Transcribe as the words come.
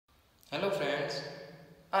Hello friends,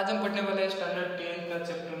 आज हम पढ़ने वाले हैं स्टैंडर्ड 10 का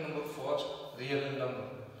chapter number first real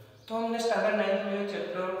number. तो हमने स्टैंडर्ड 9 में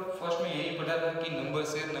चैप्टर फर्स्ट में यही पढ़ा था कि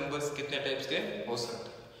नंबर्स कितने टाइप्स के हो सकते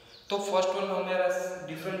हैं। तो फर्स्ट वन हमारा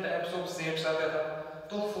डिफरेंट टाइप्स ऑफ सेट्स आता था।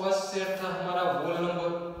 तो फर्स्ट सेट था हमारा होल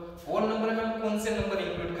नंबर। होल नंबर में हम कौन से नंबर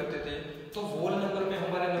इंक्लूड करते थे? तो होल नंबर में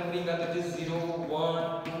हमारे नंबरिंग आते थे 0 1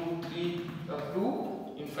 2 3 अप टू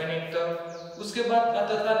इनफिनिट तक। उसके बाद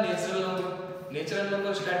आता था natural number. Natural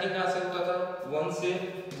number starting कहाँ से होता था? 1 से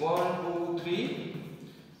 1 2 3।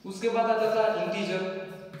 उसके बाद आता था इंटीजर।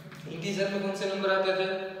 इंटीजर में कौन से नंबर आते थे?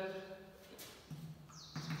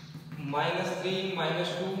 -3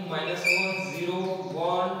 -2 -1 0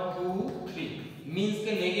 1 2 3 मींस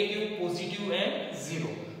के नेगेटिव पॉजिटिव एंड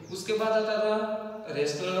 0। उसके बाद आता था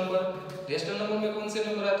रेशनल नंबर। रेशनल नंबर में कौन से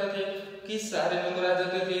नंबर आते थे कि सारे नंबर आ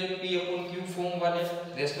जाते थे p/q फॉर्म वाले।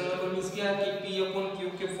 रेशनल नंबर मींस क्या कि p/q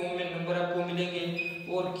के फॉर्म में नंबर आपको मिलेंगे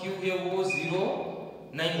और q है वो 0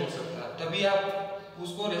 नहीं हो सकता, तभी आप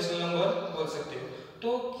उसको रेशनल नंबर बोल सकते हो। तो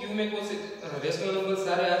q में कौन से रेशनल नंबर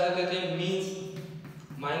सारे आ जाते थे मींस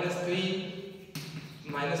 -3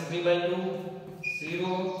 -3/2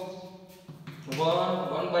 0 1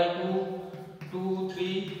 1/2 2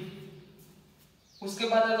 3। उसके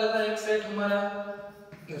बाद आ जाता है एक सेट हमारा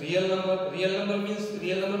real number. Real number means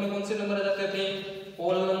real number में कौन से नंबर आ जाते थे?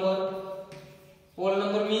 Whole number. Whole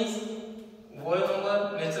number means whole number,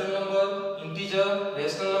 natural number, integer,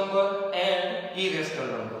 rational number and irrational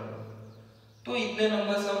number. तो इतने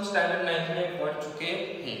नंबर्स हम स्टैंडर्ड 9 में पढ़ चुके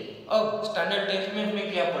हैं। अब स्टैंडर्ड 10 में हमें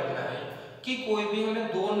क्या पढ़ना है कि कोई भी हमें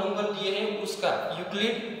दो नंबर दिए हैं उसका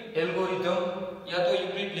यूक्लिड एल्गोरिथम या तो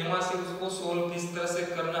यूक्लिड लेमा से उसको सोल्व किस तरह से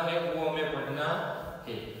करना है वो हमें पढ़ना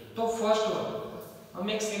है। तो फर्स्ट वन हम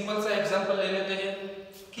एक सिंपल सा एग्जांपल ले लेते हैं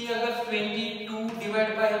कि अगर 22 डिवाइड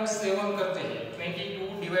बाय हम 7 करते हैं,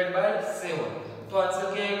 22 डिवाइड बाय 7 तो आंसर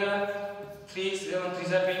क्या आएगा? 3 7 3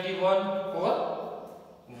 21 और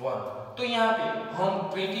 1। तो यहाँ पे हम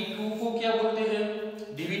 22 को क्या बोलते हैं?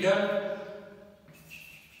 डिविडेंड।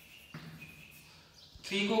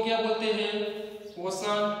 3 को क्या बोलते हैं?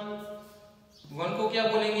 क्वोशंट। 1 को क्या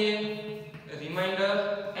बोलेंगे? रिमाइंडर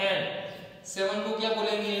एंड 7 को क्या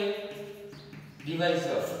बोलेंगे?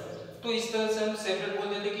 डिवाइजर। तो इस तरह से हम सेपरेट बोल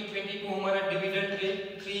देते कि 22 हमारा डिविडेंड है,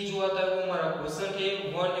 3 जो आता है वो हमारा क्वोशंट है,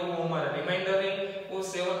 1 है वो हमारा रिमाइंडर है और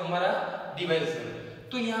 7 हमारा डिवाइजर है।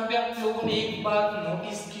 तो यहाँ पे आप लोगों ने एक बात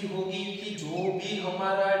नोटिस की होगी कि जो भी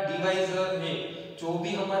हमारा डिवाइजर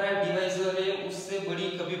है उससे बड़ी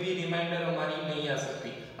कभी भी रिमाइंडर हमारी नहीं आ सकती।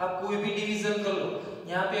 आप कोई भी डिवीजन कर लो,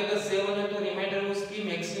 यहाँ पे अगर 7 है तो रिमाइंडर उसकी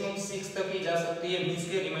मैक्सिमम 6 तक ही जा सकती है, मींस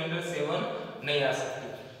के रिमाइंडर 7 नहीं आ सकती।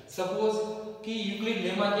 सपोज कि यूक्लिड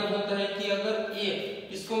लेमा क्या बोलता है कि अगर a,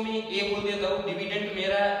 इसको मैं a बोल देता हूँ, डिविडेंड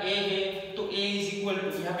मेरा a है तो a इज इक्वल टू,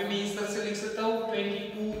 यहाँ पे मैं इस तरह से लिख सकता हूँ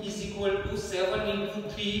 22 is equal to 7 into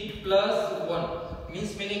 3 plus 1 means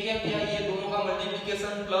मैंने क्या किया, ये दोनों का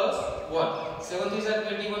multiplication plus 1, 7 3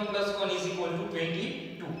 21 plus 1 is equal to 22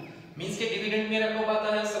 means के डिविडेंड मेरा कब आता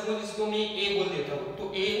है? सपोज इसको मैं a बोल देता हूँ तो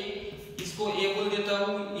a, इसको a बोल देता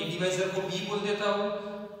हूँ, ये डिवाइजर को b बोल देता हूँ,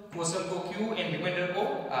 क्वोशंट को q एंड रिमाइंडर को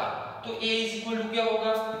r। तो a इज इक्वल टू क्या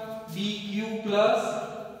होगा? bq plus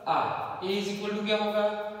r। a is equal to क्या होगा?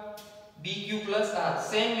 bq plus r।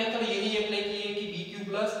 Same method यही अप्लाई किए कि bq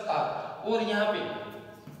प्लस r। और यहाँ पे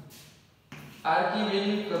r की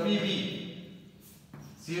वैल्यू कभी भी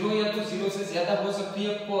 0 या तो 0 से ज्यादा हो सकती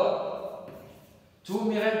है, पर जो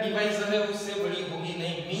मेरा डिवाइजर है उससे बड़ी होगी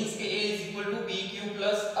नहीं, मींस के a is equal to bq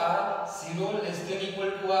plus r 0 less than equal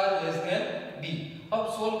to r less than b। अब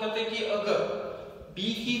सोल्व करते हैं कि अगर b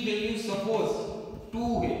की वैल्यू सपोज 2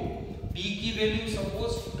 है, b की वैल्यू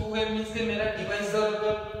सपोज 2 है मींस के मेरा डिवाइजर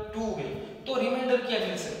अगर 2 है तो रिमाइंडर क्या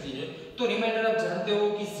मिल सकती है? तो रिमाइंडर आप जानते हो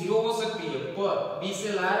कि 0 हो सकती है पर b से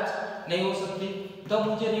लार्ज नहीं हो सकती। तब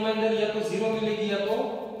मुझे रिमाइंडर या तो 0 मिलेगी या तो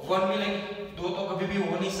 1 मिलेगी, दो तो कभी भी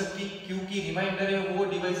हो नहीं सकती क्योंकि रिमाइंडर है वो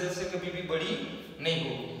डिवाइजर से कभी भी बड़ी नहीं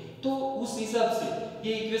होगी। तो उस हिसाब से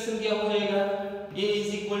ये इक्वेशन क्या हो जाएगा? a is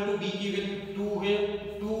equal to b की वैल्यू 2 है,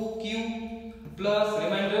 2q प्लस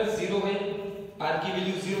रिमाइंडर 0 है, r की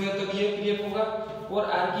वैल्यू 0 है तब ये क्रिएट होगा, और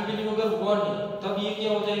r की वैल्यू अगर 1 है तब ये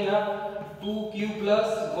क्या हो जाएगा? 2q plus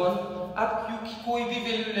 1। आप q की कोई भी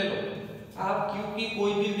वैल्यू ले लो, आप q की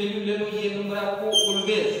कोई भी वैल्यू ले लो, ये नंबर आपको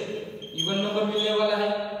ऑलवेज इवन नंबर मिलने वाला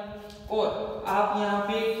है। और आप यहाँ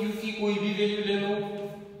पे q की कोई भी वैल्यू ले लो,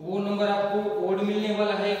 वो नंबर आपको ओड मिलने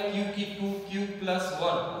वाला है, q की 2q प्लस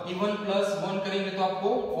 1, इवन प्लस 1 करेंगे तो आपको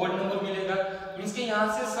ओड नंबर मिलेगा। मींस के यहाँ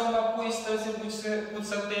से सम आपको इस तरह से पूछ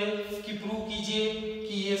सकते हैं कि प्रूव कीजिए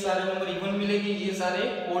कि ये सारे नंबर इवन मिलेंगे, ये सारे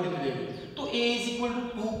ओड मिलेंगे। तो a is equal to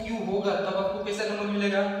 2q होगा तब आपको कैसा नंबर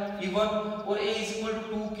मिलेगा? इवन। और a is equal to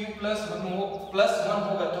 2q plus 1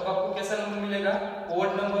 होगा तो आपको कैसा नंबर मिलेगा, ऑड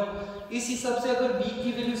नंबर। इस हिसाब से अगर b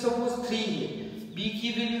की वैल्यू सपोज 3 है, b की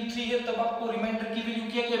वैल्यू 3 है, तब आपको रिमाइंडर की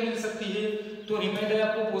वैल्यू क्या क्या मिल सकती है, तो रिमाइंडर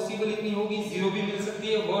आपको पॉसिबल इतनी होगी 0 भी मिल सकती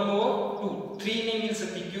है, 1 और 2, 3 नहीं मिल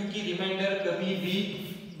सकती क्योंकि रिमाइंडर कभी भी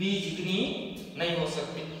b जितनी नहीं हो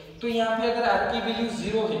सकती। तो यहाँ पे अगर r की वैल्यू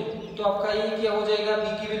 0 है तो आपका ये क्या हो जाएगा,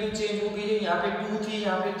 b की वैल्यू चेंज हो गई है, यहाँ पे 2 थी,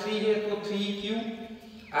 यहाँ पे 3 है तो 3q।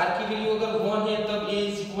 r की वैल्यू अगर 1 है तब a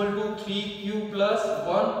is equal to 3q plus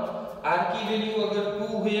 1, r की वैल्यू अगर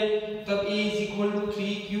 2 है तब a is equal to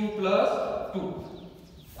 3q plus 2।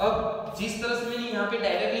 अब जिस तरह से मैंने यहाँ पे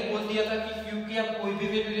डायरेक्टली बोल दिया था कि q की आप कोई भी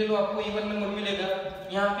वैल्यू ले लो आपको इवन नंबर मिलेगा,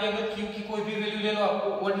 यहाँ पे अगर q की कोई भी वैल्यू ले लो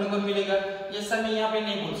आपको ऑड नंबर मिलेगा, ऐसा मैं यहाँ पे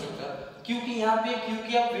नहीं बोल सकता क्योंकि यहाँ पे q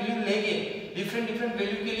की आप वैल्यू लेंगे डिफरेंट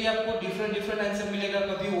वैल्यू के लिए आपको डिफरेंट आंसर मिलेगा,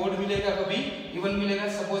 कभी ऑड मिलेगा कभी इवन मिलेगा।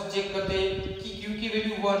 सपोज चेक करते हैं कि q की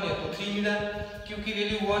वैल्यू 1 है तो 3 मिला, q की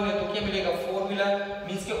वैल्यू 1 है तो क्या मिलेगा, 4 मिला,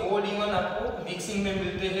 मींस के ऑड इवन आपको मिक्सिंग में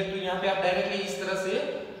मिलते हैं। तो यहाँ पे आप डायरेक्टली इस तरह से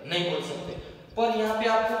नहीं बोल सकते, पर यहाँ पे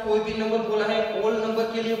आपको कोई भी नंबर बोला है, ऑल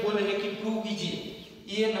नंबर के लिए बोले हैं कि प्रूव कीजिए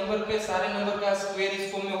ये नंबर के सारे नंबर का स्क्वायर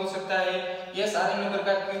इस फॉर्म में हो सकता है या सारे नंबर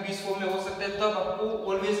का क्यूब इस फॉर्म में हो सकता है, तब आपको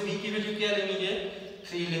ऑलवेज b की वैल्यू क्या लेनी है,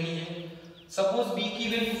 3 लेनी है। सपोज b की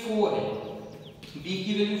वैल्यू 4 है, b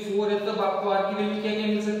की वैल्यू 4 है तब आपको r की वैल्यू क्या क्या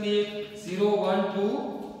मिल सकती है, 0 1 2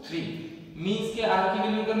 3, मींस के r की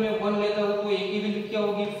वैल्यू अगर मैं 1 लेता हूं तो a की वैल्यू क्या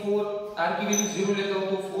होगी 4, r की वैल्यू 0 लेता हूं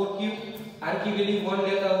तो 4q, r की वैल्यू 1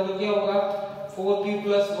 लेता हूं तो क्या होगा 4q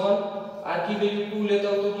प्लस 1, r की वैल्यू 2 लेता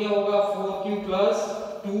हूं तो क्या होगा 4q प्लस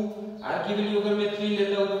 2, r की वैल्यू अगर मैं 3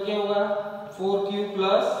 लेता हूं तो क्या होगा 4q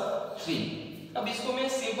प्लस 3। अब इसको मैं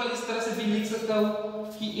सिंपल इस तरह से भी लिख सकता हूं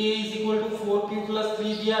कि a is equal to 4q plus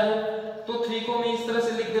 3 दिया है तो 3 को मैं इस तरह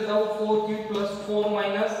से लिख देता हूं 4q प्लस 4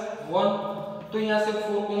 माइनस 1, तो यहाँ से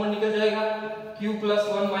 4 कॉमन निकल जाएगा, q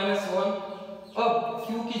प्लस 1 माइनस 1। अब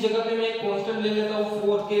q की जगह पे मैं एक कांस्टेंट ले लेता हूं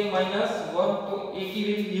 4k माइनस 1, तो a की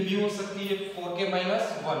वैल्यू ये भी हो सकती है 4k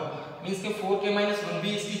माइनस 1, मींस के 4k माइनस 1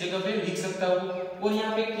 भी इसकी जगह पे लिख सकता हूं। और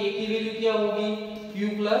यहाँ पे k की वैल्यू क्या होगी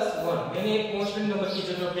q प्लस 1, मैंने एक कांस्टेंट नंबर की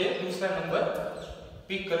जगह पे दूसरा नंबर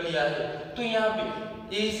पिक कर लिया है। तो यहाँ पे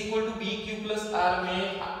a is equal to bq plus r में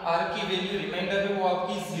r की वैल्यू रिमाइंडर है वो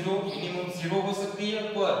आपकी 0 मिनिमम 0 हो सकती है,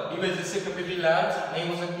 पर डिवाइड से कभी भी लार्ज नहीं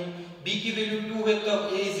हो सकती। b की वैल्यू 2 है तब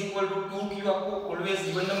a is equal to 2q आपको ऑलवेज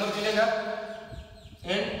इवन नंबर मिलेगा,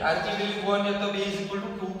 एंड r की वैल्यू 1 है तब a is equal to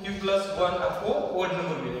 2q plus 1 आपको ऑड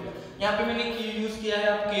नंबर मिलेगा। यहाँ पे मैंने q यूज किया है,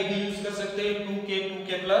 आप k भी यूज कर सकते हैं,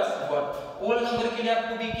 2k प्लस 1। ऑल नंबर के लिए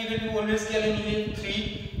आपको b की वैल्यू ऑलवेज क्या लेनी है 3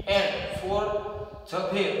 एंड 4 जब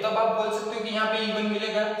है तब आप बोल सकते हो कि यहाँ पे इवन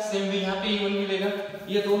मिलेगा, सेम भी यहाँ पे इवन मिलेगा,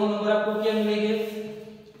 ये दोनों नंबर आपको क्या मिलेंगे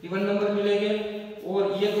इवन नंबर मिलेंगे,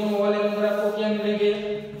 और ये दोनों वाले नंबर आपको क्या मिलेंगे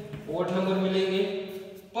ऑड नंबर मिलेंगे।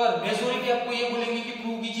 पर मेजॉरिटी आपको ये बोलेंगे कि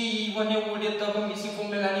प्रूव कीजिए इवन है ऑड है, तब हम इसी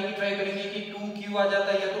फॉर्म में लाने की ट्राई करेंगे कि 2q आ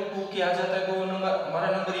जाता है या तो 2k आ जाता है तो वो नंबर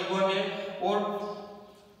हमारा नंबर इवन है, और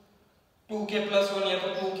 2k प्लस 1 या तो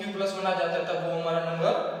 2q प्लस 1 आ जाता है तब वो हमारा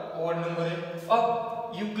नंबर ऑड नंबर है। अब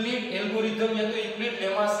यूक्लिड एल्गोरिथम या तो यूक्लिड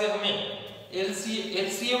लेमा से हमें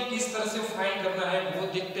एलसीएम किस तरह से फाइंड करना है वो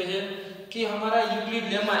देखते हैं कि हमारा Euclid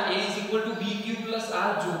lemma a is equal to bq plus r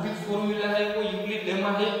जो भी फॉर्मूला है वो यूक्लिड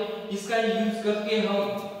लेमा है, इसका यूज करके हम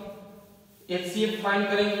एलसीएम फाइंड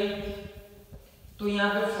करेंगे। तो यहाँ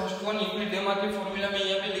पे फर्स्ट वन यूक्लिड लेमा के फॉर्मूला में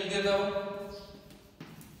यहाँ पे लिख देता हूँ,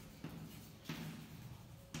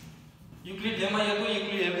 यूक्लिड लेमा या तो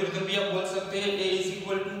यूक्लिड एल्गोरिथम भी आप बोल सकते हैं, a is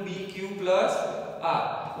equal to bq plus r,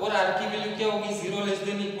 और r की वैल्यू क्या होगी 0 less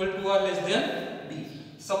than equal to r less than b।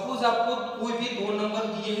 Suppose आपको कोई भी दो नंबर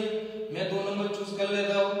दिए हैं, मैं दो नंबर चूज कर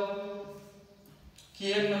लेता हूं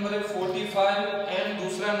कि एक नंबर है 45 एंड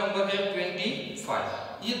दूसरा नंबर है 25,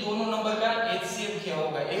 ये दोनों नंबर का एचसीएफ क्या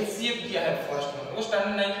होगा, एचसीएफ क्या है फर्स्ट वन, वो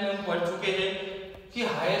स्टैंडर्ड 9 में हम पढ़ चुके हैं कि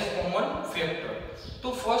हाईएस्ट कॉमन फैक्टर।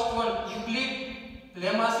 तो फर्स्ट वन यूक्लिड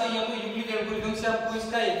लेमा से या तो यूक्लिड एल्गोरिथम से आपको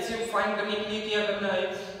इसका एचसीएफ फाइंड करने के लिए क्या करना है,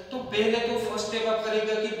 तो पहले तो फर्स्ट स्टेप आप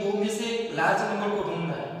करेगा कि दो में से लार्ज नंबर को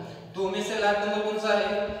ढूंढना है। दो में से लार्ज नंबर कौन सा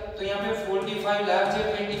है, तो यहाँ पे 45 लार्ज है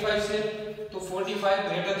 25 से, तो 45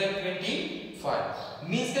 ग्रेटर देन 25,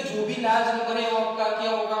 मींस के जो भी लार्ज नंबर है वो आपका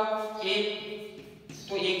क्या होगा a,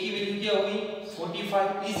 तो a की वैल्यू क्या होगी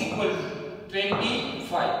 45 is equal to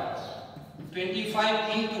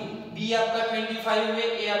 25 into b आपका 25 है,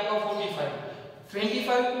 a आपका 45।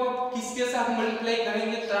 25 को आप किसके साथ मल्टीप्लाई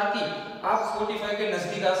करेंगे ताकि आप 45 के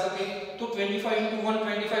नजदीक आ सके, तो 25 into 1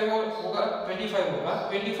 25 होगा 25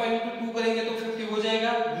 into 2 करेंगे तो 50 हो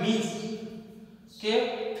जाएगा, मींस के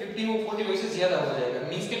 50 वो 45 से ज्यादा हो जाएगा,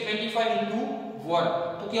 मींस के 25 into 1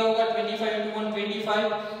 तो क्या होगा 25 into 1 25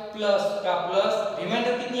 प्लस का प्लस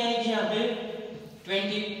रिमाइंडर कितनी आएगी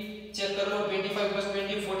 20 चेक कर लो 25 +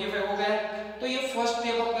 20 45 हो गया। तो ये फर्स्ट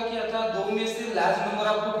स्टेप आपका क्या था, दो में से लार्ज नंबर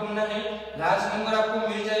आपको ढूंढना है, लार्ज नंबर आपको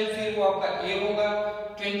मिल जाए फिर वो आपका a होगा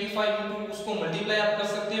 25 इंटू उसको मल्टीप्लाई आप कर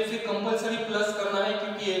सकते हैं, फिर कंपलसरी प्लस करना है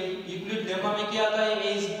क्योंकि यूक्लिड लेमा में क्या आता है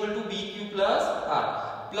a = bq + r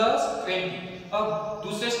प्लस 20। अब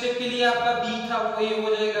दूसरे स्टेप के लिए आपका b था वो a हो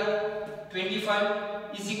जाएगा 25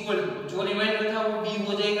 = जो रिमाइंडर था वो b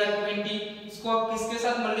हो जाएगा 20। इसको आप किसके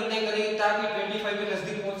साथ मल्टीप्लाई करेंगे ताकि 25 के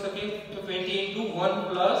नजदीक पहुंच सके, तो 20 × 1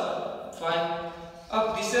 + 5। अब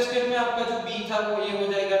तीसरे स्टेप में आपका जो b था वो a हो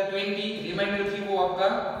जाएगा 20, रिमाइंडर थी वो आपका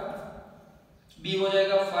b हो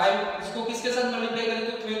जाएगा 5। इसको किसके साथ मल्टीप्लाई करें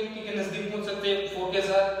तो 20 के नजदीक पहुंच सकते हैं 4 के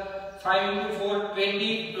साथ, 5 × 4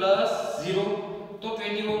 20 + 0 तो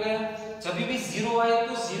 20 हो गया। जब भी 0 आए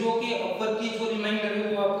तो 0 के ऊपर की जो रिमाइंडर है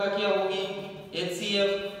वो आपका क्या होगी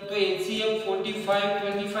HCF, तो HCF 45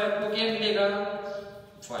 25 को क्या मिलेगा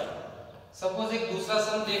 5। सपोज एक दूसरा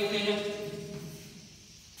सम देखते हैं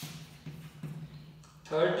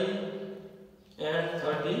 30 and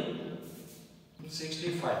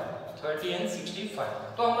 65।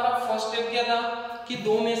 तो हमारा फर्स्ट स्टेप क्या था कि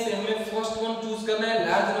दो में से हमें फर्स्ट वन चूज करना है,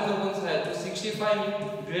 लार्ज नंबर कौन सा है तो 65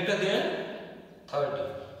 ग्रेटर देन 30।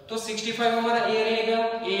 तो 65 हमारा a रहेगा,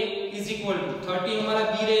 a = 30 हमारा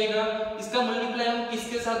b रहेगा। इसका मल्टीप्लाई हम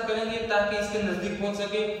किसके साथ करेंगे ताकि इसके नजदीक पहुंच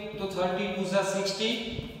सके, तो 30 × 2 = 60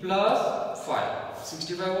 + 5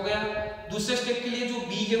 65 हो गया। दूसरे स्टेप के लिए जो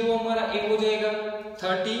b है वो हमारा a हो जाएगा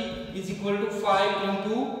 30 = 5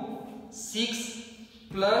 × 6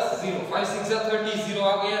 + 0 5 × 6 = 30 0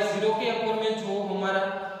 आ गया। 0 के ऊपर में जो हमारा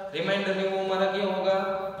रिमाइंडर है वो हमारा क्या होगा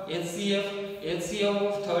HCF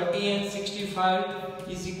of 30 and 65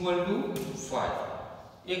 = 5।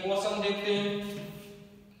 एक और सम देखते हैं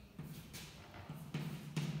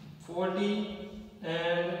 40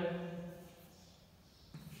 and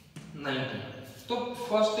 90। तो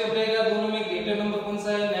फर्स्ट स्टेप रहेगा दोनों में ग्रेटर नंबर कौन सा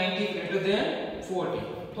है 90 ग्रेटर देन 40।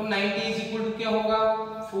 तो 90 = क्या होगा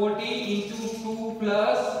 40 × 2 +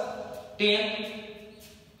 10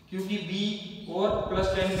 क्योंकि b और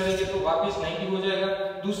 +10 करेंगे तो वापस 90 हो जाएगा।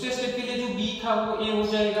 दूसरे स्टेप के लिए जो b था वो a हो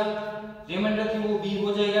जाएगा, रिमाइंडर थी वो b हो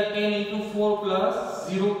जाएगा 10 × 4 +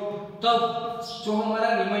 0। तब जो हमारा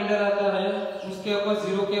रिमाइंडर आता है उसके ऊपर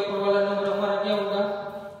 0 के ऊपर वाला नंबर हमारा क्या होगा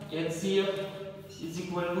HCF =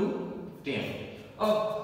 10। अब